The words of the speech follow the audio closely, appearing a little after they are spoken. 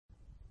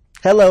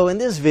Hello, in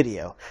this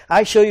video,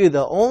 I show you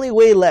the only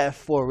way left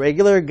for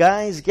regular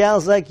guys,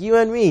 gals like you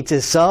and me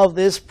to solve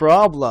this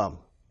problem.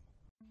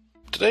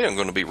 Today I'm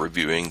going to be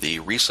reviewing the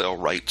Resale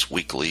Rights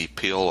Weekly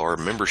PLR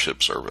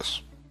membership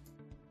service.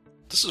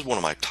 This is one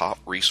of my top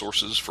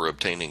resources for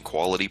obtaining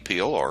quality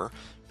PLR,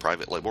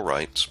 private label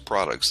rights,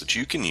 products that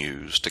you can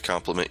use to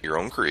complement your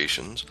own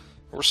creations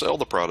or sell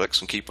the products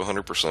and keep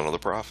 100% of the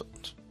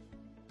profits.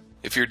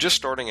 If you're just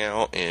starting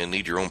out and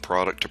need your own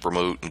product to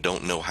promote and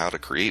don't know how to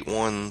create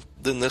one,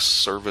 then this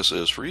service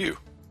is for you.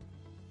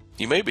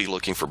 You may be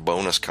looking for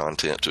bonus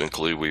content to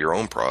include with your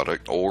own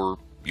product, or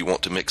you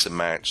want to mix and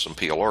match some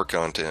PLR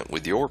content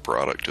with your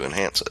product to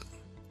enhance it.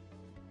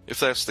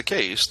 If that's the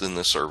case, then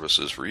this service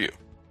is for you.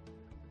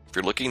 If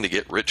you're looking to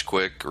get rich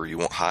quick or you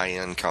want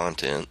high-end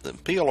content, then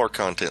PLR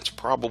content's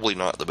probably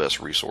not the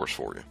best resource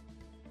for you.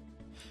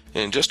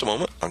 In just a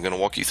moment, I'm going to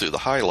walk you through the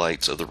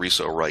highlights of the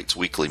Resale Rights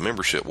Weekly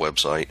membership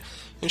website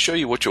and show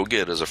you what you'll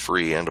get as a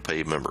free and a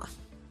paid member.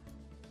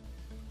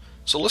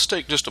 So let's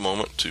take just a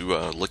moment to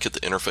look at the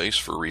interface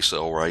for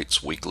Resale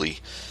Rights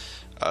Weekly.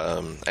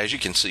 As you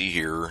can see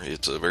here,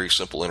 it's a very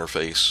simple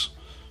interface.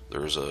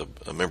 There's a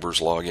members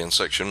login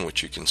section,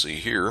 which you can see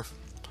here.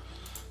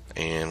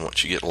 And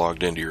once you get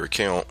logged into your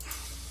account,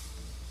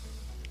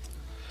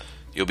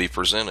 you'll be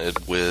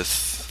presented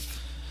with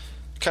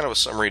kind of a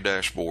summary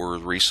dashboard,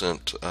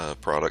 recent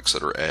products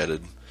that are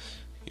added.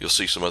 You'll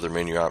see some other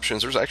menu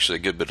options. There's actually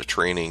a good bit of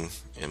training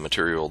and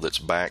material that's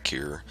back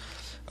here.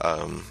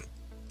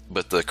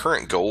 But the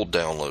current gold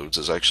downloads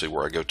is actually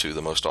where I go to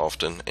the most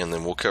often, and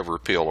then we'll cover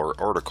PLR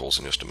articles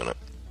in just a minute.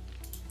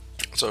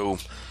 So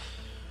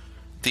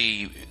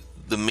the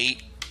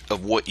meat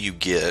of what you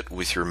get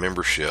with your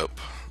membership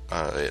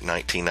at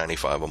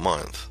 $19.95 a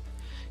month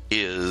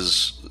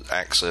is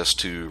access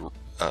to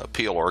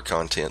PLR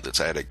content that's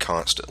added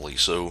constantly.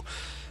 So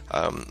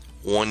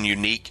one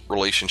unique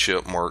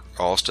relationship Mark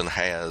Austin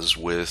has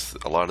with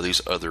a lot of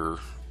these other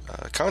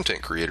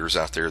content creators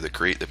out there that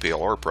create the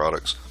PLR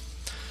products,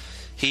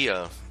 he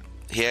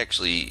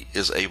actually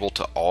is able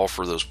to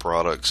offer those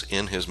products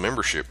in his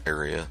membership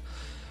area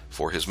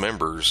for his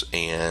members,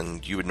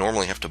 and you would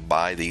normally have to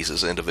buy these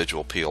as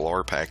individual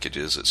PLR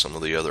packages at some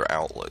of the other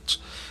outlets.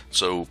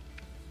 So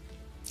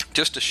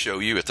just to show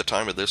you, at the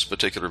time of this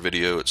particular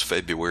video, it's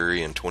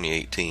February in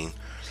 2018,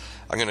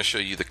 I'm going to show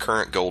you the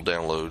current gold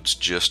downloads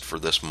just for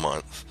this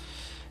month.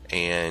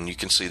 And you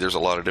can see there's a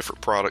lot of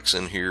different products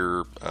in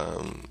here.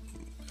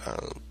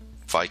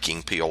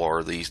 Viking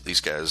PLR,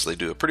 these guys, they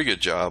do a pretty good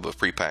job of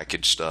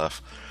prepackaged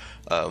stuff.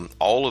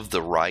 All of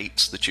the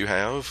rights that you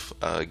have,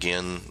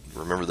 again,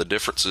 remember the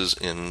differences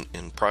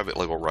in private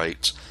label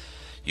rights.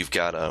 You've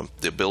got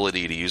the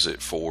ability to use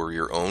it for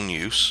your own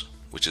use,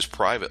 which is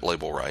private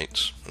label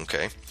rights.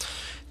 Okay,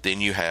 then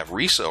you have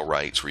resale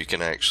rights, where you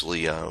can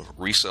actually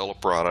resell a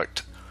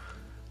product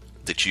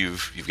that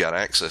you've got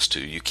access to.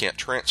 You can't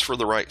transfer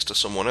the rights to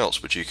someone else,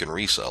 but you can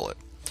resell it.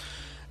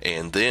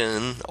 And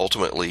then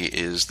ultimately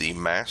is the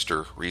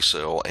master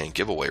resale and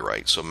giveaway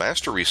rights. So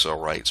master resale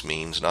rights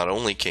means not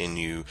only can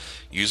you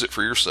use it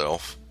for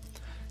yourself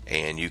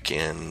and you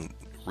can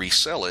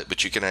resell it,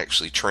 but you can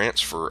actually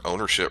transfer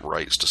ownership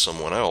rights to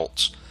someone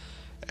else,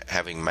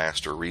 having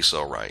master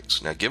resale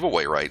rights. Now,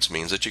 giveaway rights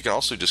means that you can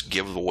also just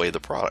give away the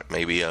product.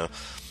 Maybe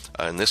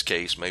in this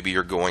case, maybe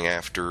you're going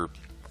after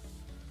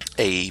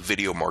a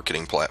video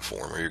marketing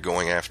platform, or you're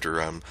going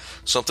after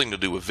something to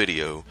do with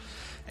video,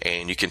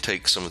 and you can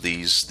take some of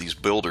these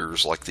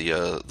builders, like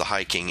the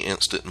hiking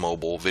instant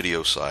mobile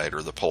video site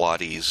or the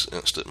Pilates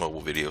instant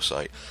mobile video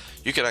site.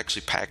 You could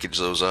actually package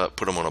those up,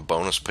 put them on a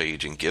bonus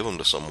page, and give them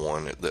to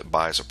someone that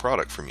buys a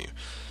product from you.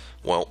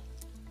 Well,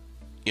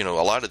 you know,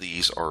 a lot of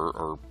these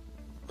are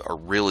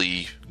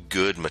really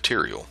good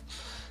material,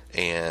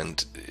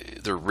 and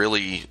they're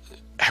really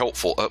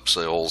helpful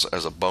upsells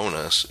as a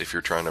bonus if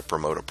you're trying to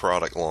promote a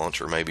product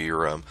launch, or maybe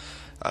you're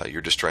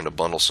just trying to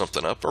bundle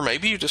something up, or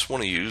maybe you just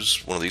want to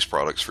use one of these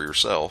products for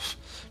yourself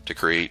to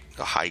create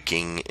a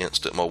hiking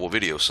instant mobile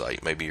video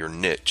site. Maybe your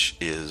niche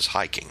is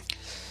hiking.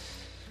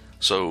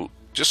 So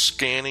just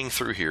scanning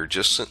through here,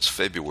 just since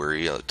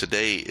February,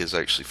 today is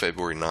actually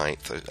February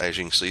 9th. As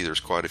you can see, there's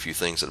quite a few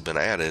things that have been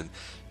added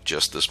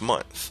just this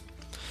month.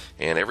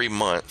 And every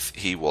month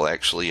he will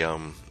actually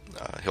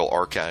he'll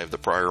archive the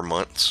prior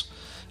months,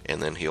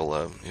 and then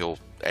he'll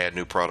add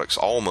new products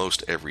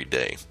almost every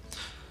day.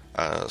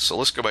 So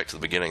let's go back to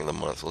the beginning of the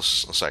month.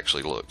 Let's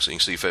actually look. So you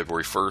can see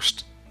February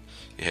 1st,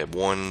 he had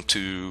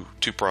two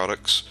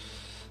products.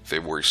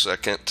 February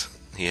 2nd,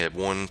 he had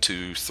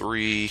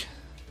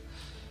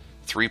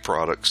three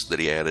products that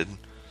he added.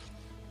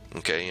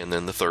 Okay, and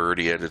then the 3rd,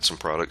 he added some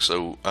products.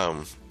 So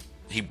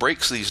he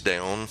breaks these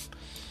down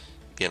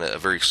in a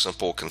very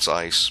simple,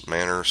 concise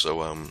manner.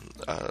 So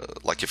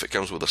like if it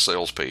comes with a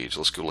sales page,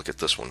 let's go look at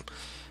this one.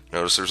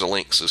 Notice there's a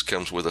link that says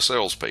comes with a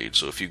sales page.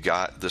 So if you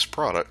got this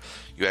product,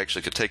 you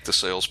actually could take the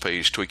sales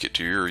page, tweak it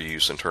to your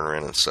use, and turn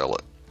around and sell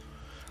it.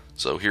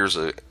 So here's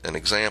an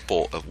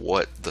example of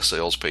what the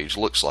sales page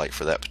looks like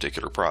for that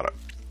particular product.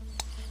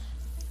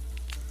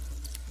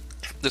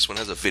 This one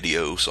has a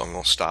video, so I'm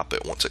going to stop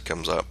it once it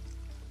comes up.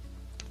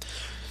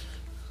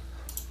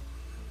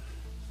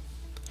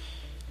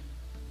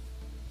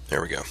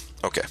 There we go.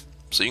 Okay,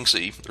 so you can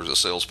see there's a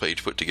sales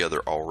page put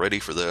together already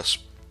for this,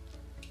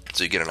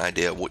 so you get an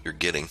idea of what you're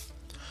getting.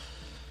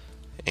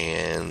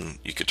 And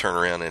you could turn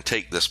around and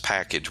take this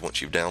package once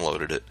you've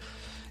downloaded it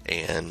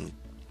and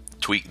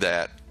tweak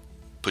that,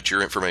 put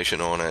your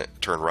information on it,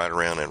 turn right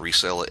around and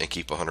resell it and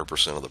keep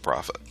 100% of the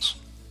profits.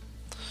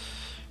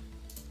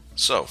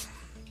 So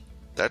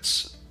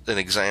that's an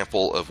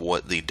example of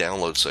what the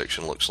download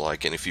section looks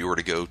like. And if you were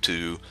to go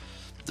to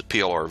the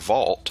PLR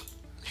Vault,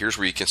 here's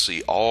where you can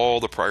see all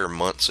the prior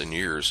months and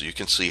years. You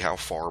can see how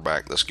far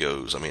back this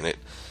goes. I mean,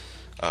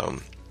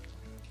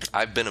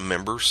 I've been a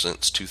member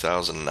since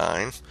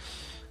 2009,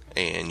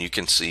 and you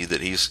can see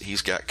that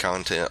he's got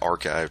content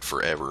archived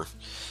forever.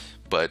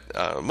 But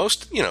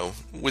most,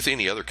 with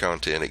any other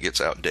content, it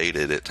gets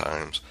outdated at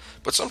times.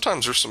 But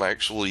sometimes there's some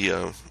actually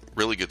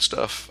really good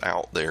stuff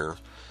out there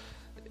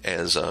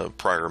as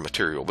prior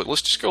material. But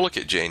let's just go look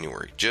at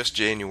January. Just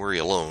January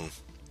alone,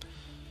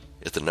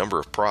 at the number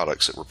of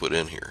products that were put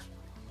in here.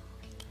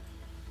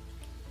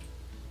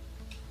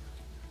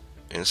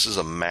 And this is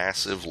a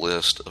massive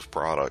list of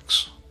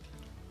products.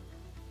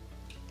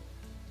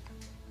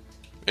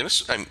 And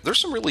there's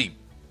some really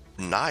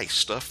nice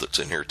stuff that's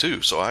in here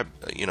too. So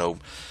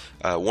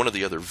one of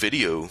the other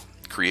video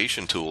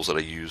creation tools that I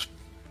use,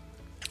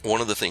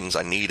 one of the things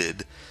I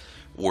needed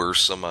were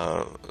some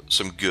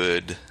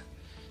good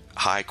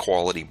high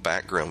quality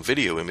background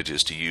video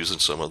images to use in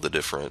some of the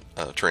different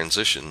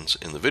transitions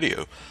in the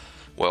video.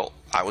 Well,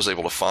 I was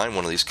able to find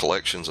one of these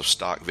collections of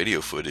stock video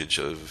footage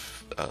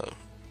of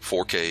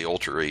 4K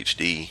Ultra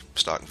HD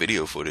stock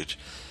video footage,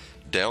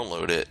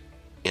 download it,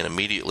 and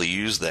immediately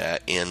use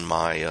that in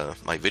my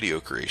my video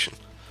creation.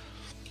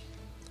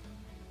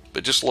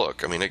 But just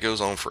look, I mean, it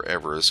goes on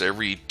forever. It's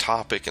every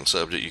topic and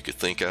subject you could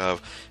think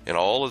of, and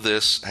all of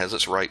this has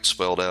its rights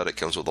spelled out. It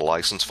comes with a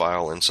license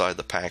file inside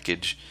the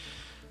package.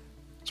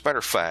 As a matter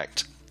of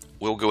fact,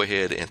 we'll go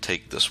ahead and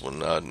take this one,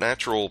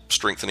 Natural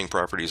Strengthening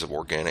Properties of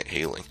Organic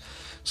Healing.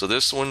 So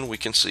this one, we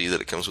can see that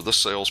it comes with a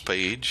sales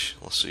page.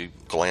 Let's see,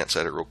 glance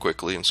at it real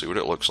quickly and see what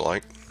it looks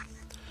like.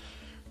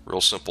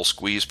 Real simple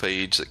squeeze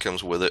page that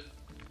comes with it.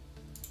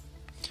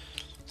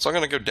 So I'm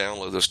going to go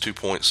download this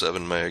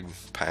 2.7 meg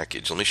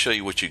package. Let me show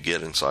you what you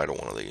get inside of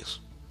one of these.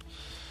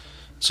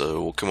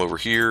 So we'll come over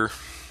here,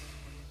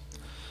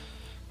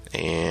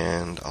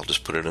 and I'll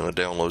just put it in a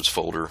downloads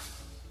folder.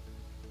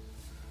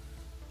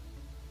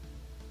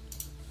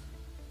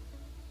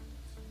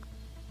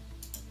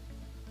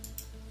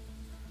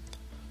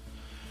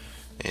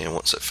 And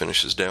once that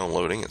finishes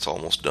downloading, it's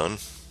almost done.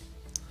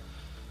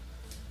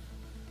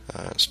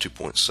 It's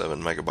 2.7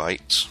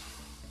 megabytes.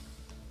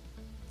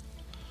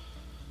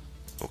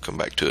 We'll come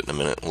back to it in a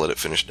minute and let it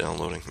finish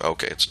downloading.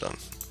 Okay, it's done.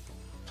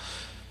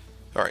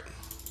 Alright,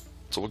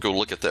 so we'll go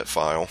look at that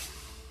file.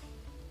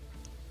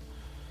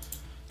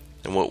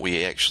 And what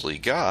we actually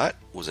got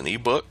was an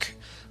ebook,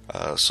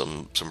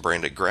 some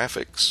branded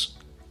graphics,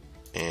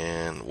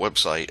 and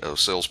website of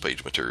sales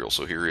page material.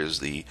 So here is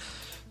the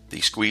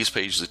squeeze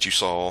page that you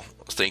saw,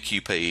 thank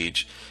you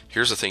page.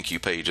 Here's a thank you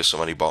page if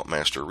somebody bought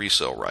master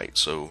resale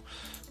rights. So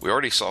we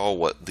already saw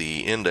what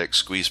the index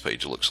squeeze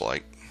page looks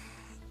like,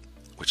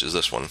 which is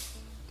this one.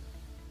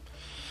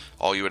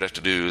 All you would have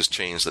to do is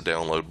change the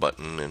download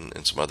button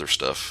and some other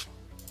stuff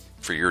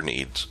for your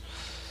needs.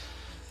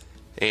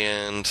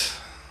 And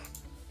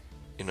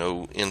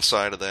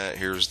inside of that,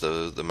 here's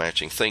the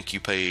matching thank you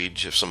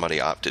page if somebody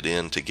opted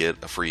in to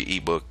get a free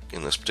ebook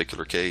in this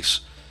particular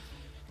case.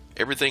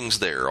 Everything's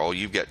there. All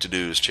you've got to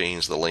do is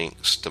change the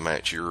links to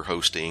match your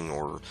hosting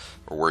or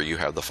where you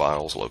have the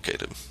files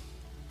located.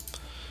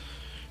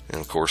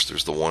 And of course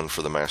there's the one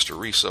for the master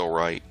resale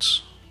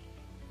rights,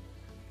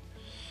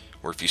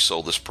 where if you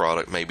sold this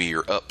product, maybe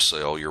your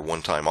upsell, your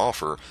one-time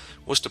offer,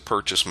 was to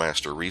purchase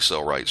master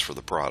resale rights for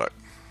the product.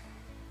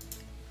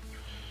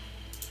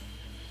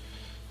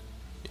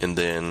 And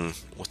then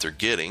what they're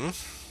getting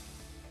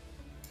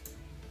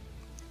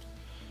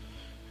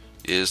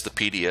is the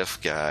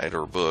PDF guide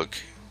or book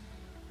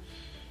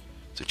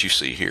that you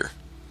see here.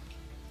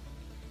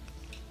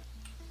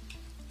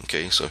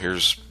 Okay, so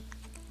here's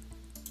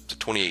the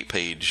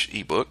 28-page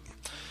ebook,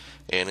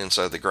 and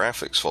inside the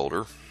graphics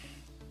folder,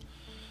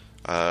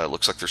 it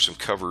looks like there's some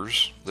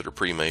covers that are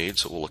pre-made,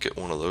 so we'll look at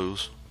one of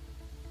those.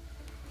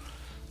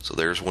 So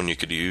there's one you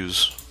could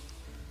use,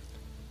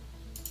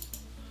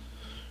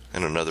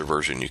 and another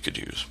version you could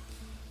use.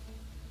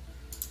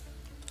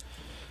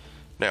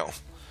 Now,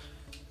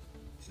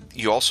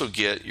 you also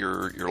get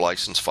your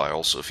license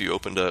file. So if you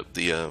opened up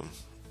the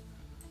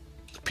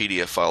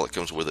PDF file that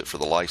comes with it for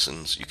the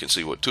license, you can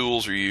see what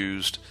tools are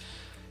used.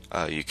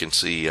 You can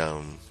see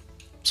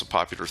some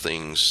popular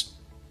things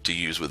to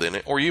use within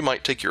it, or you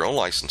might take your own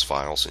license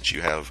file since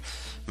you have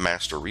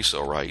master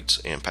resale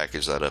rights and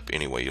package that up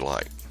any way you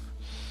like.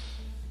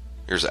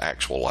 Here's the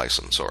actual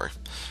license, sorry.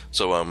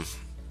 So in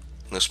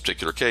this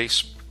particular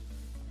case,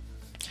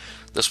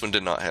 this one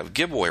did not have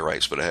giveaway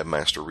rights, but it had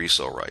master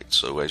resale rights.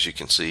 So as you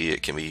can see,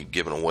 it can be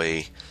given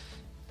away,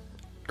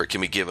 or it can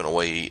be given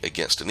away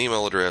against an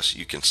email address.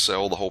 You can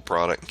sell the whole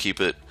product and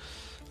keep it.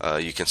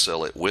 You can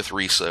sell it with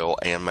resale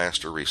and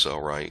master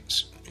resale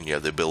rights. And you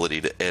have the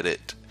ability to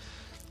edit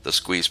the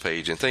squeeze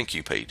page and thank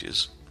you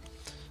pages.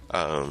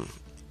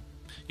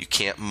 You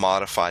can't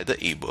modify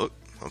the ebook,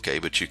 okay,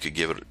 but you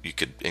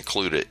could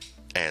include it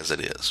as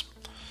it is.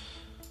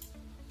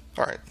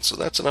 All right, so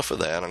that's enough of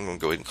that. I'm going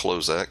to go ahead and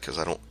close that because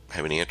I don't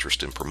have any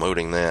interest in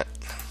promoting that.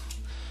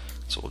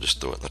 So we'll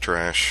just throw it in the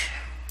trash.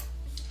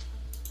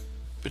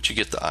 But you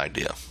get the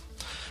idea.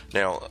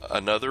 Now,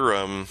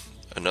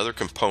 another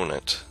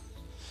component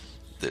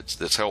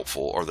that's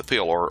helpful are the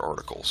PLR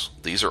articles.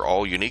 These are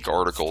all unique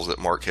articles that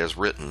Mark has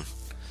written,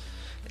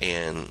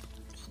 and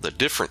the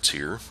difference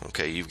here,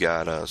 okay, you've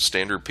got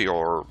standard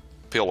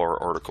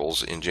PLR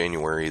articles in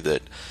January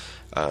that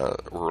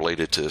were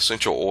related to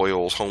essential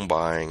oils, home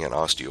buying, and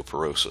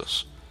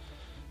osteoporosis.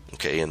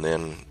 Okay, and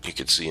then you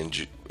could see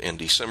in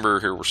December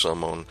here were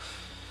some on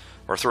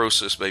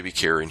arthrosis, baby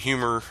care, and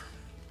humor,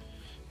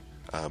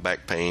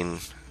 back pain,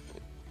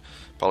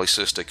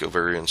 polycystic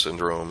ovarian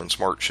syndrome, and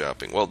smart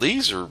shopping. Well,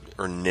 these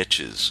are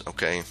niches,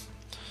 okay?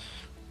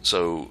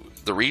 So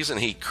the reason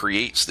he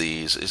creates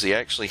these is he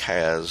actually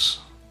has,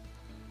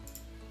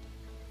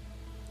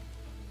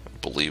 I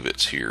believe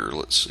it's here,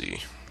 let's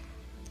see.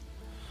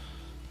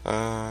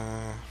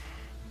 No,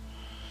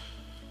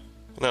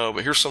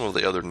 but here's some of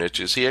the other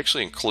niches. He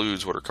actually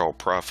includes what are called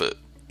profit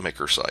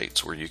maker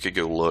sites, where you could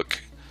go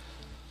look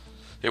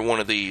at one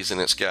of these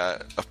and it's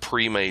got a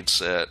pre-made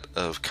set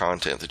of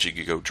content that you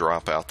could go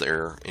drop out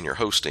there in your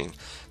hosting.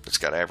 It's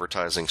got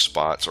advertising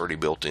spots already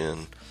built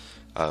in,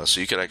 so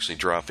you could actually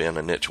drop in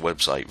a niche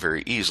website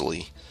very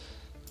easily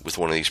with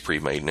one of these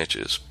pre-made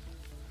niches.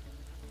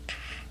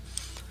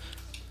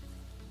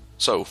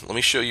 So let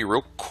me show you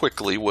real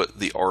quickly what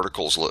the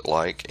articles look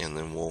like, and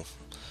then we'll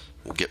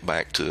get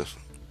back to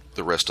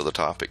the rest of the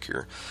topic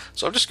here.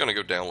 So I'm just going to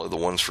go download the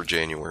ones for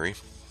January.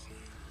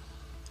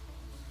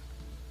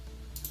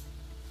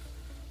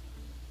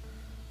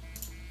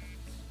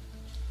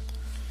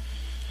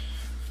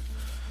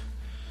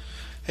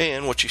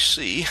 And what you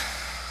see,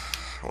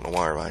 I don't know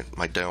why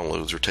my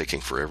downloads are taking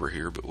forever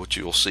here, but what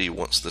you'll see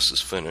once this is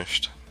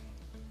finished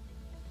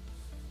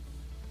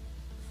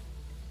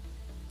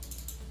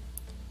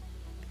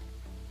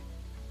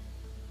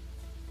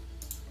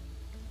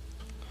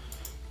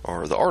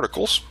are the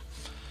articles.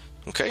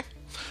 Okay,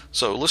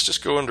 so let's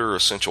just go under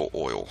essential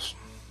oils.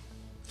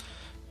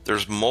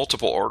 There's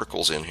multiple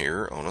articles in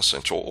here on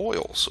essential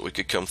oils, so we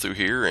could come through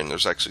here and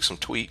there's actually some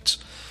tweets.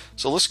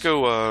 So let's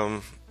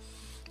go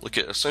look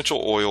at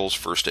essential oils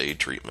first aid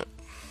treatment.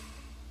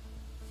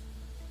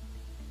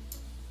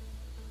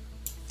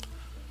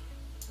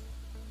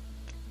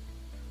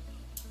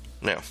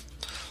 Now,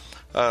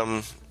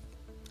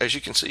 as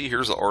you can see,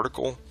 here's the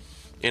article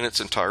in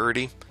its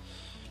entirety.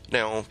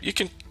 Now,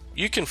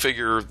 you can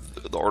figure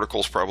the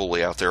article's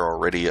probably out there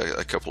already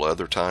a couple of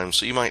other times,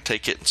 so you might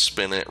take it and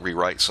spin it,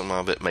 rewrite some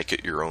of it, make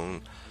it your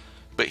own.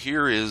 But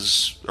here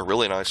is a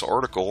really nice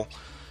article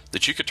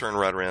that you could turn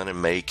right around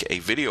and make a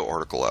video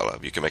article out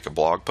of. You can make a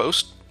blog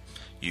post.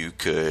 You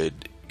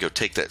could go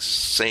take that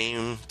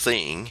same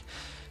thing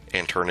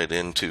and turn it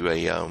into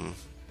a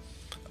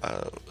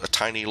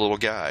tiny little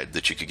guide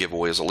that you could give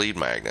away as a lead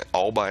magnet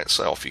all by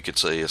itself. You could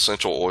say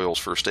essential oils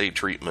first aid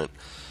treatment.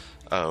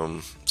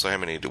 So how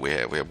many do we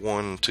have? We have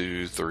 1,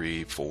 2,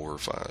 3, 4,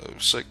 5,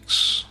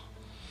 6.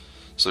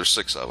 So there's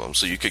 6 of them.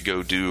 So you could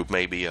go do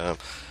maybe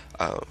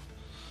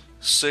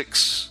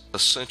 6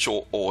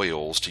 essential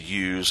oils to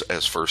use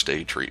as first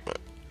aid treatment.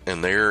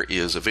 And there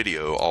is a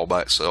video all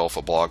by itself,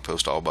 a blog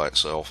post all by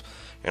itself,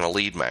 and a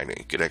lead magnet.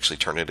 You could actually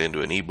turn it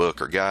into an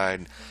ebook or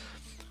guide,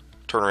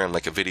 turn around and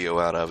make a video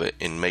out of it,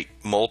 and make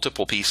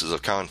multiple pieces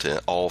of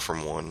content all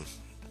from one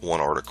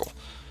article.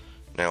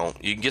 Now,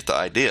 you can get the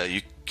idea.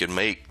 You can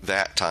make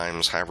that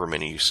times however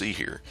many you see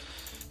here.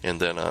 And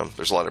then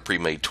there's a lot of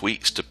pre-made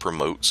tweets to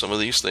promote some of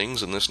these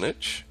things in this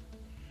niche,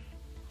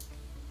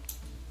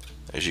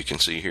 as you can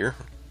see here.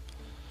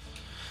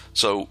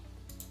 So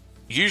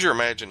use your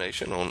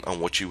imagination on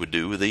what you would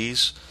do with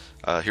these.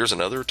 Here's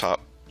another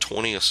top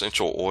 20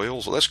 essential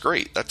oils. Well, that's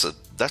great.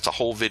 That's a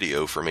whole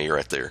video for me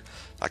right there.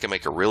 I can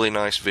make a really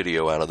nice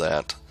video out of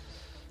that,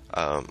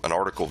 an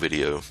article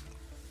video,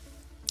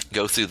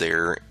 go through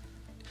there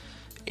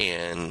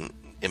and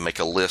make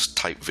a list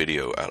type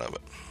video out of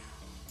it.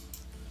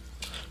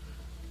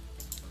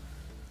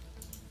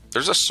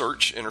 There's a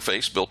search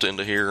interface built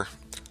into here.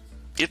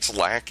 It's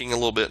lacking a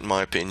little bit in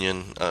my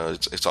opinion.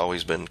 It's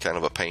always been kind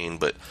of a pain,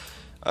 but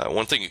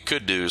one thing you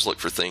could do is look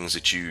for things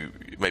that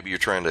maybe you're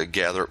trying to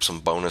gather up some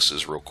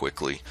bonuses real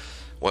quickly.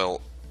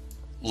 Well,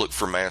 look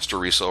for master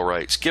resale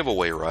rights,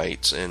 giveaway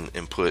rights,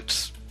 and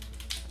put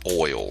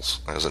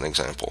oils as an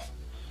example.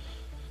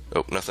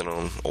 Oh, nothing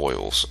on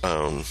oils.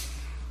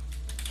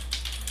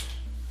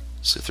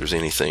 See if there's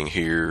anything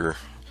here.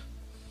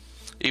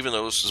 Even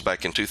though this is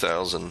back in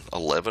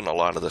 2011, a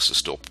lot of this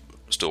is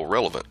still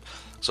relevant.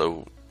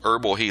 So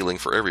herbal healing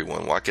for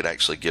everyone. Well, I could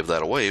actually give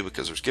that away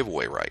because there's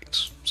giveaway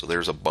rights. So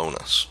there's a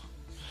bonus.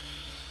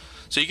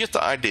 So you get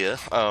the idea.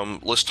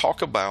 Let's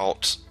talk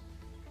about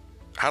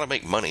how to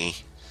make money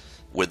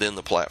within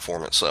the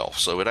platform itself.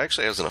 So it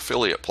actually has an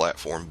affiliate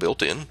platform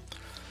built in.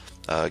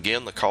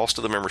 Again, the cost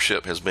of the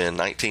membership has been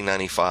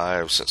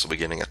 $19.95 since the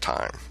beginning of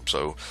time.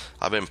 So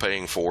I've been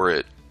paying for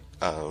it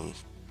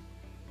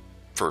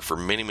for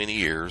many, many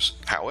years.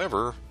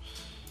 However,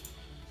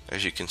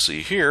 as you can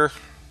see here,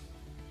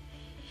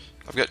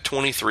 I've got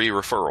 23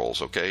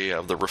 referrals. Okay,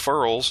 of the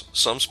referrals,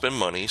 some spend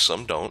money,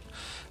 some don't.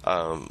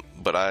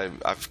 But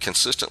I've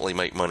consistently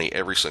make money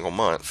every single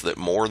month that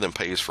more than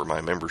pays for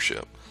my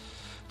membership.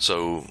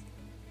 So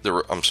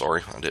I'm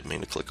sorry, I didn't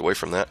mean to click away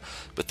from that.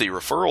 But the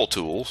referral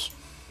tools,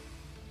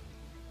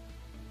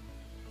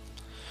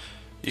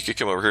 you could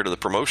come over here to the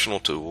promotional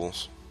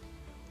tools.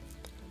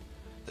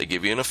 They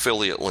give you an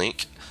affiliate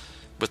link,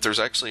 but there's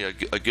actually a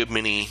good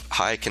many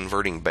high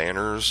converting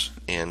banners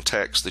and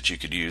text that you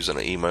could use in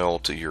an email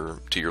to your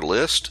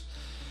list.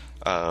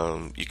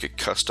 You could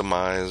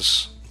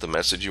customize the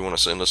message you want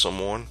to send to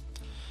someone.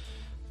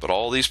 But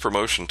all these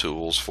promotion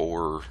tools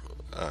for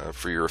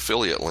your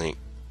affiliate link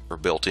are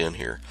built in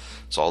here.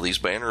 So all these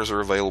banners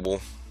are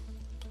available.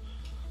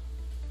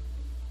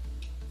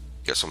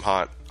 Got some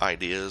hot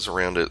ideas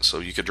around it, so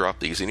you could drop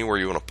these anywhere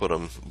you want to put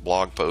them.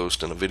 Blog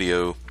post and a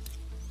video.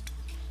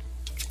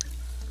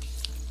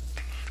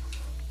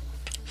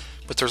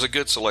 But there's a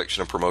good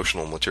selection of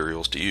promotional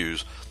materials to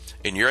use,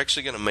 and you're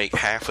actually going to make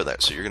half of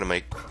that. So you're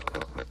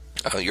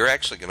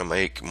actually going to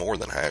make more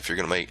than half. You're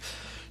going to make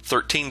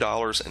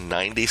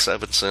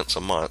 $13.97 a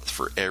month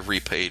for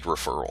every paid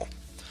referral.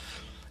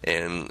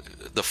 And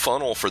the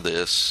funnel for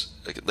this,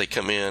 they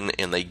come in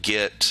and they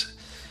get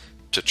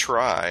to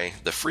try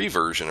the free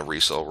version of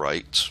Resale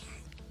Rights.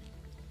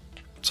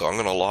 So I'm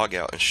going to log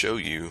out and show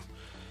you,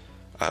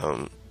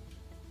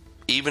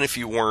 even if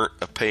you weren't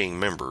a paying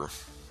member,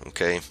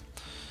 okay,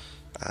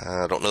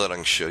 I don't know that I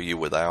can show you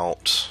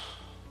without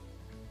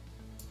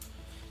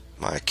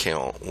my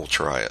account. We'll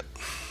try it.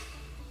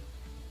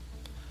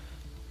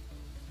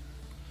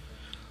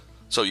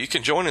 So you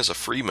can join as a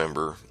free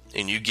member,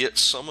 and you get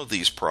some of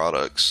these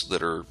products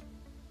that are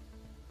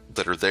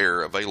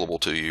there available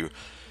to you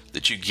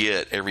that you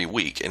get every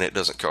week, and it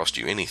doesn't cost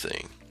you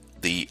anything.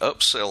 The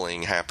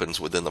upselling happens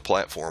within the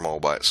platform all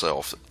by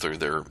itself through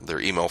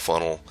their email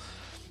funnel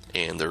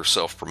and their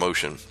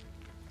self-promotion.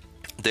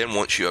 Then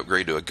once you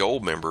upgrade to a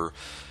gold member,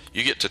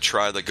 you get to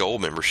try the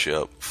gold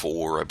membership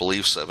for, I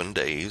believe, 7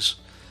 days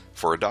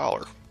for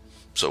 $1.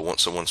 So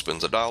once someone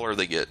spends $1,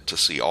 they get to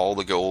see all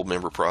the gold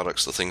member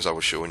products, the things I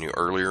was showing you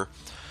earlier.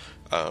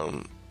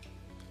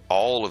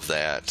 All of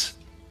that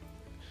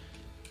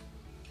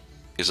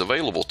is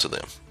available to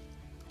them.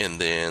 And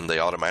then they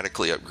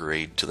automatically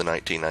upgrade to the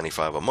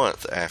 $19.95 a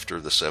month after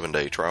the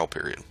 7-day trial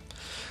period.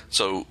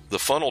 So the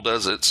funnel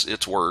does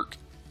its work.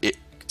 It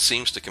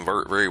seems to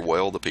convert very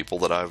well. The people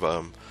that I've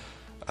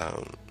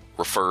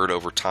referred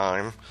over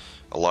time,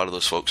 a lot of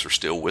those folks are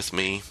still with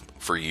me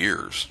for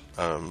years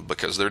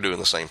because they're doing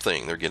the same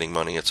thing. They're getting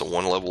money. It's a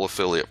one-level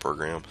affiliate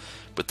program,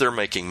 but they're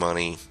making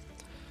money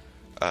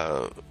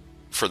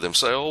for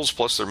themselves,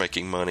 plus they're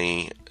making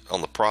money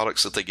on the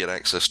products that they get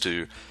access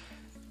to,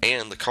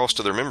 and the cost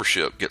of their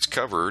membership gets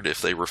covered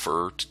if they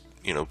refer,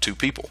 2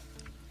 people.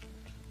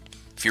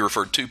 If you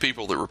referred 2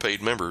 people that were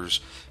paid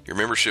members, your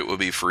membership would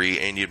be free,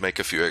 and you'd make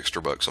a few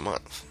extra bucks a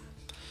month.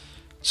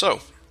 So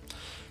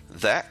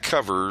that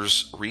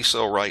covers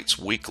Resale Rights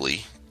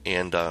Weekly,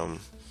 and I'll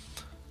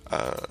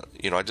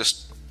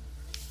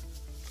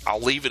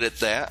leave it at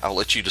that. I'll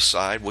let you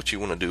decide what you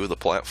want to do with the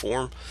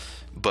platform,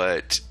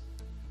 but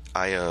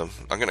I'm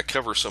going to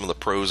cover some of the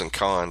pros and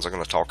cons. I'm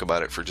going to talk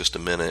about it for just a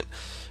minute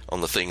on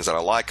the things that I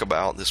like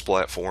about this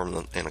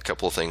platform and a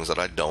couple of things that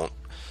I don't.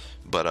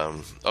 But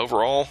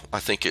overall, I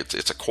think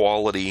it's a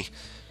quality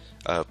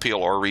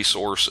PLR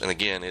resource, and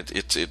again,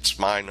 it's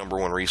my number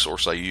one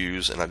resource I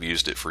use, and I've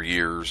used it for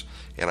years,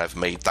 and I've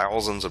made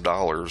thousands of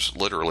dollars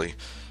literally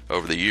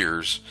over the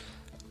years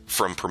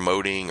from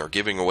promoting or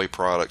giving away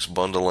products,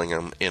 bundling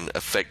them, and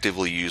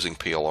effectively using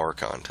PLR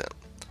content.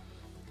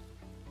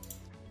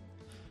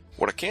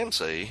 What I can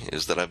say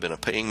is that I've been a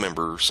paying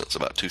member since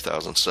about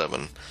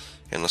 2007,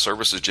 and the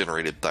service has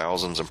generated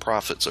thousands in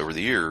profits over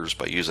the years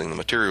by using the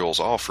materials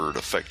offered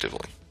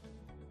effectively.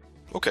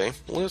 Okay,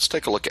 let's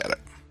take a look at it.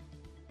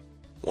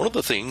 One of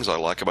the things I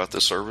like about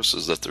this service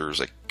is that there's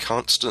a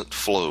constant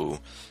flow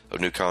of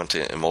new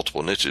content in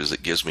multiple niches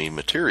that gives me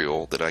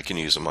material that I can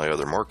use in my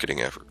other marketing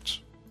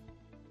efforts.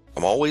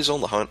 I'm always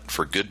on the hunt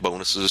for good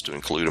bonuses to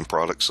include in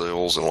product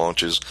sales and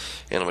launches,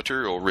 and the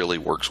material really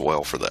works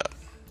well for that.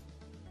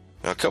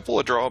 Now, a couple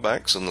of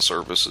drawbacks in the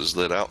service is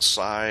that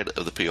outside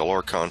of the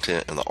PLR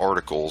content and the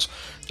articles,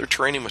 their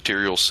training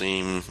materials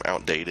seem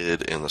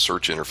outdated and the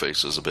search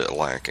interface is a bit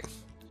lacking.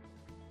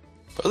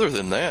 Other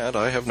than that,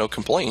 I have no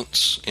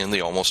complaints in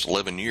the almost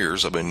 11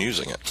 years I've been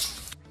using it.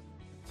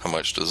 How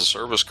much does the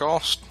service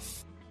cost?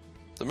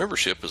 The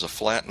membership is a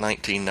flat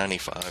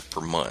 $19.95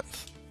 per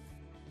month.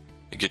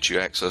 It gets you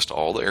access to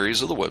all the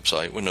areas of the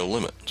website with no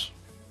limits.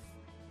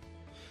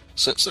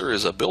 Since there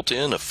is a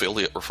built-in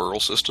affiliate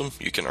referral system,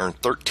 you can earn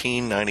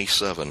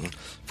 $13.97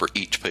 for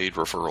each paid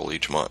referral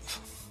each month.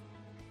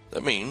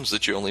 That means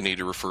that you only need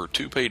to refer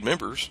 2 paid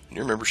members and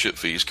your membership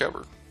fee is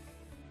covered.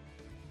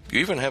 You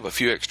even have a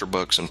few extra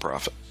bucks in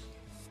profit.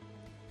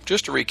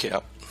 Just to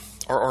recap,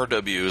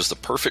 RRW is the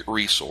perfect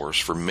resource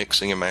for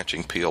mixing and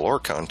matching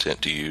PLR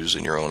content to use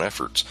in your own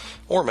efforts,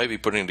 or maybe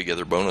putting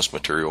together bonus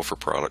material for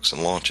products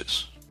and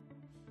launches.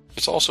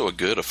 It's also a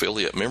good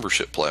affiliate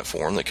membership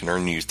platform that can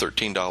earn you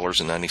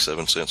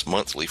 $13.97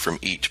 monthly from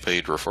each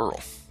paid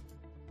referral.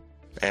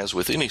 As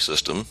with any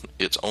system,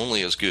 it's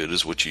only as good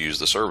as what you use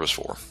the service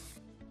for.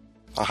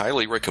 I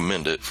highly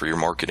recommend it for your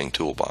marketing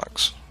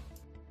toolbox.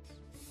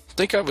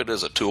 Think of it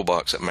as a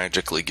toolbox that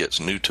magically gets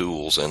new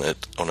tools in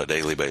it on a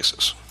daily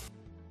basis.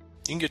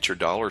 You can get your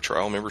 $1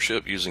 trial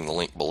membership using the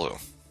link below.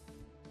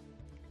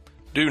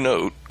 Do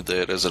note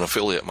that as an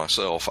affiliate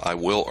myself, I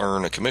will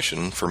earn a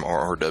commission from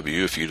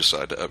RRW if you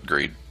decide to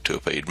upgrade to a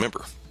paid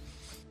member.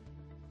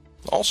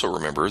 Also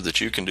remember that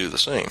you can do the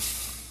same.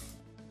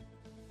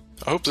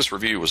 I hope this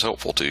review was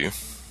helpful to you.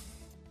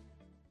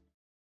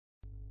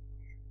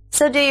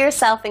 So do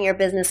yourself and your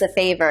business a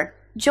favor.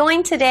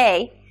 Join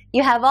today.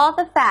 You have all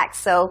the facts,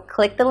 so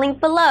click the link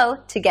below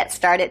to get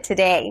started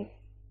today.